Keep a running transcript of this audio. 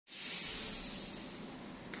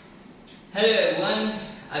Hello everyone,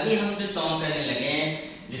 अभी हम जो सॉन्ग करने लगे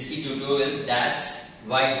हैं जिसकी tutorial that's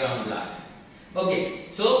white brown black. Okay,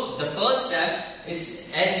 so the first step is,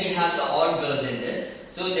 as we have the odd girls in this,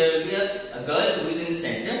 so there will be a girl who is in the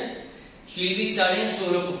center. She will be starting a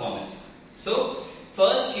solo performance. So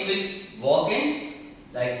first she will walk in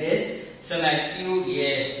like this, some attitude,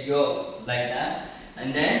 yo, like that,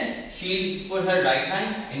 and then she will put her right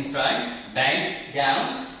hand in front, bend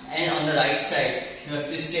down, and on the right side you have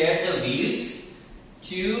to stare at the wheels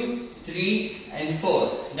 2, 3 and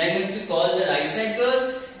 4. Then you have to call the right side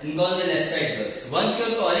girls and call the left side girls. Once you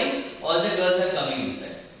are calling, all the girls are coming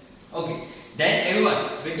inside. Okay, then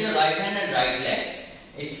everyone with your right hand and right leg,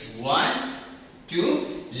 it's 1,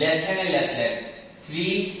 2, left hand and left leg,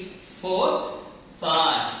 3, 4,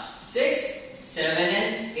 5, 6, 7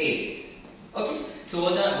 and 8. Okay, so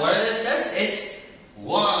what are the steps? It's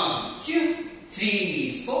 1, 2,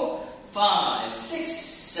 3, 4, 5, 6,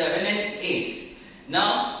 7 and 8.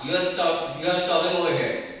 Now you are stopping over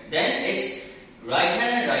here. Then it's right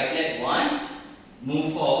hand and right leg, 1,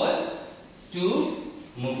 move forward, 2,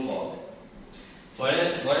 move forward.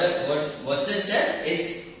 What's the step?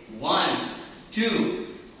 It's 1, 2,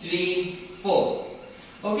 3, 4.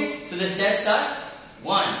 Okay, so the steps are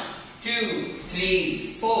 1, 2,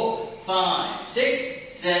 3, 4, 5,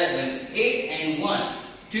 6, 7, 8 and 1,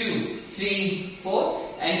 2, 3,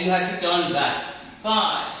 4 and you have to turn back.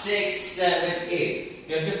 5, 6, 7, 8.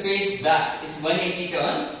 You have to face back. It's 180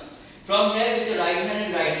 turn. From here with your right hand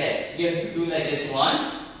and right leg, you have to do like this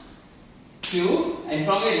 1, 2 and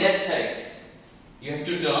from your left side, you have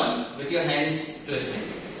to turn with your hands twisting.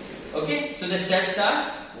 Okay, so the steps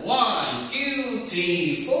are 1, 2,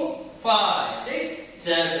 3, 4, 5, 6,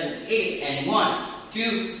 7, 8 and 1,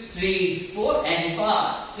 2, 3, 4 and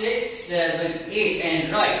 5, 6, 7, 8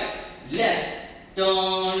 and right, left,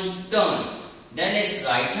 turn, turn. Then it's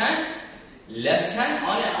right hand, left hand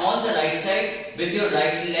on the right side with your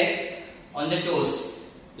right leg on the toes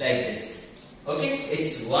like this. Okay,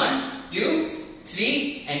 it's 1, 2,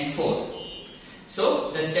 3 and 4.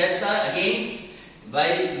 So the steps are again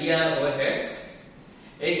while we are over here.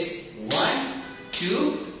 It's 1,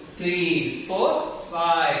 2, 3, 4,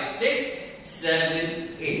 5, 6,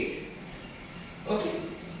 7, 8. Okay.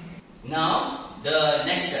 Now the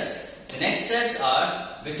next steps. The next steps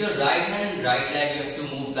are with your right hand, right leg, you have to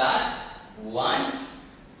move back 1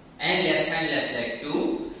 and left hand, left leg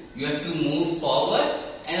 2. You have to move forward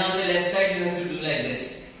and on the left side you have to do like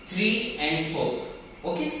this 3 and 4.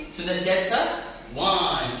 Okay, so the steps are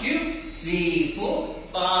 1, 2, 3, 4,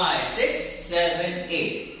 5, 6, 7,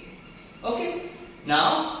 8. Okay,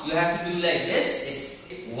 now you have to do like this.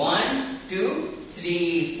 It's 1, 2,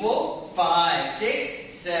 3, 4, 5,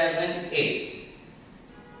 6, 7, 8.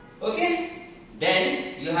 Okay,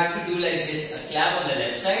 then you have to do like this, a clap on the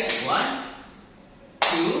left side, 1,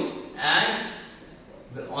 2 and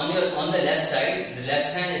on the left side, the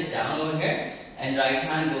left hand is down over here and right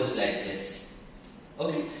hand goes like this.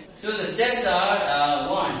 Okay, so the steps are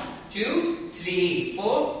 1, 2, 3,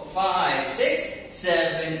 4, 5, 6,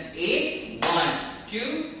 7, 8, 1,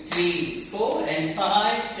 2, 3, 4 and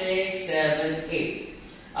 5, 6, 7, 8.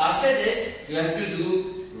 After this, you have to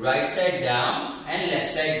do right side down and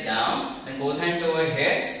left side down and both hands over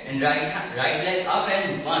here and right leg up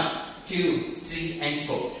and 1, 2, 3 and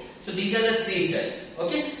 4. So these are the 3 steps.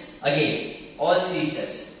 Okay, again all 3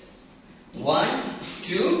 steps. 1,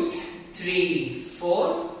 2, 3,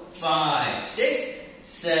 4, 5, 6,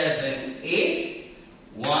 7, 8,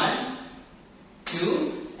 1,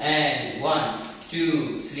 2 and 1,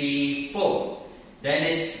 2, 3, 4. Then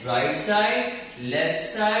it's right side,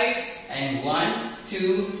 left side and 1,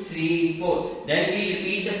 2, 3, 4. Then we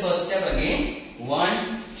repeat the first step again.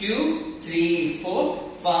 1, 2, 3,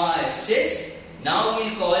 4, 5, 6. Now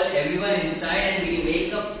we'll call everyone inside and we'll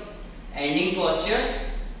make up ending posture.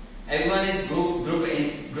 Everyone is group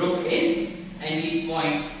in and we'll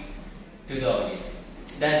point to the audience.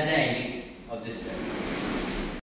 That's the ending of this step.